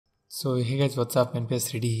So hey guys, what's up? NPS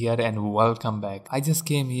 3D here and welcome back. I just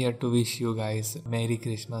came here to wish you guys Merry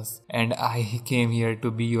Christmas, and I came here to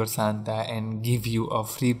be your Santa and give you a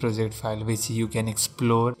free project file which you can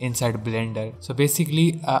explore inside Blender. So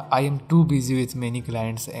basically I am too busy with many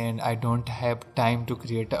clients and I don't have time to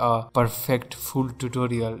create a perfect full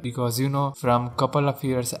tutorial because from couple of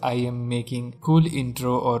years I am making cool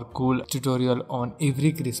intro or cool tutorial on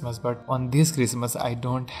every Christmas, but on this Christmas I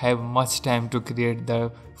don't have much time to create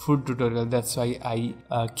the full tutorial. That's why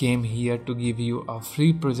I came here to give you a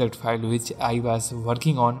free project file which I was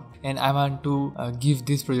working on, and I want to give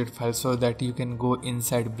this project file so that you can go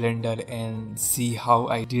inside Blender and see how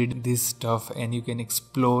I did this stuff, and you can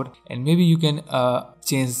explore and maybe you can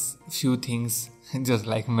change few things just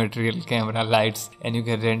like material, camera, lights, and you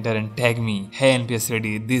can render and tag me, hey NPS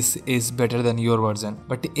ready, this is better than your version.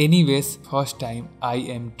 But anyways, first time I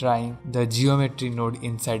am trying the geometry node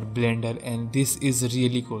inside Blender, and this is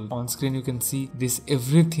really cool. On screen you can see this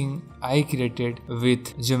everything I created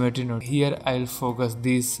with geometry node. Here I'll focus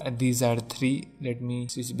these are three. Let me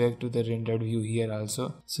switch back to the rendered view here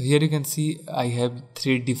also. So here you can see I have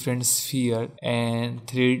three different sphere and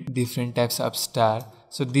three different types of star.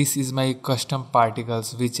 So this is my custom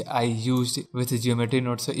particles which I used with the geometry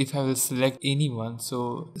node. So if I will select any one,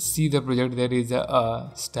 so see the project, there is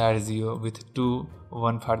a star 0 with two,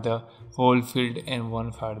 one for the whole field and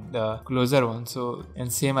one for the closer one. So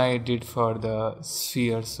and same I did for the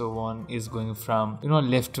sphere. So one is going from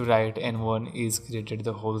left to right and one is created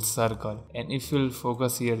the whole circle. And if you'll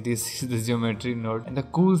focus here, this is the geometry node, and the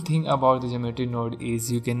cool thing about the geometry node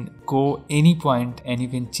is you can go any point and you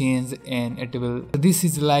can change, and it will, this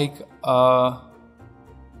is like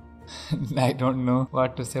I don't know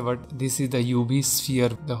what to say, but this is the UV sphere,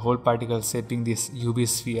 the whole particle shaping this UV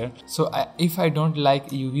sphere. So if I don't like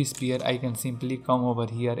UV sphere, I can simply come over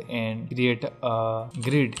here and create a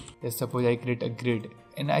grid. Let's suppose I create a grid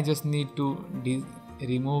and I just need to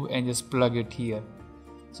remove and just plug it here.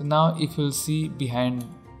 So now if you'll see behind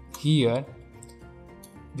here,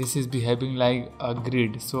 this is behaving like a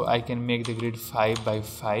grid. So I can make the grid 5 by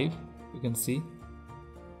 5, you can see,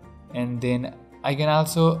 and then I can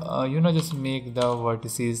also just make the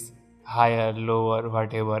vertices higher, lower,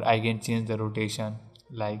 whatever. I can change the rotation,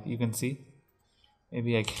 like you can see,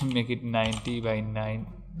 maybe I can make it 90 by 9,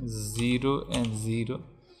 0 and 0.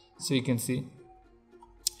 So you can see,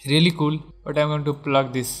 really cool. But I'm going to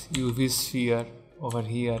plug this UV sphere over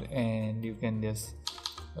here and you can just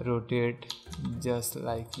rotate just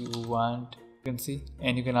like you want, you can see,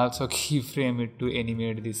 and you can also keyframe it to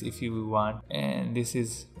animate this if you want. And this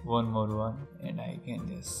is one more one, and I can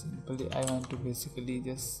just simply, I want to basically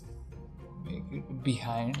just make it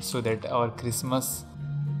behind so that our Christmas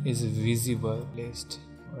is visible placed.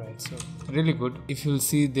 Alright, so really good. If you'll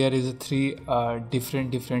see, there is a three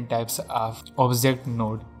different types of object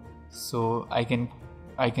node. So I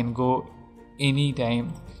can go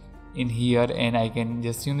anytime in here and I can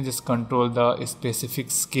just just control the specific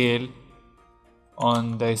scale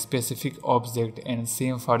on the specific object, and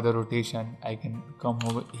same for the rotation. I can come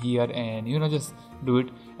over here and just do it,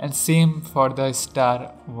 and same for the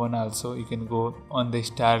star one also. You can go on the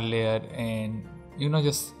star layer and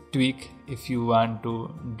just tweak if you want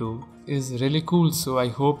to do. Is really cool. So I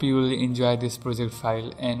hope you will enjoy this project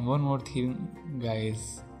file. And one more thing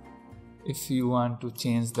guys, if you want to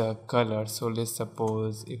change the color, so let's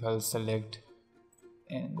suppose if I'll select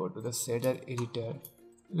and go to the shader editor,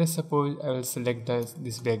 let's suppose I will select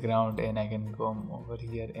this background and I can come over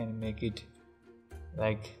here and make it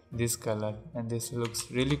like this color, and this looks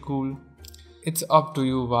really cool. It's up to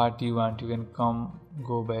you what you want. You can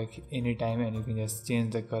go back anytime and you can just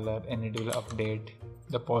change the color and it will update.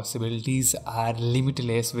 The possibilities are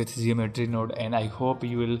limitless with geometry node, and I hope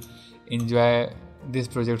you will enjoy this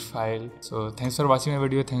project file. So thanks for watching my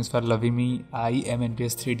video, thanks for loving me. I am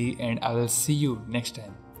NPS 3D and I will see you next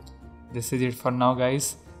time. This is it for now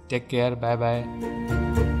guys. Take care. Bye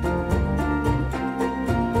bye.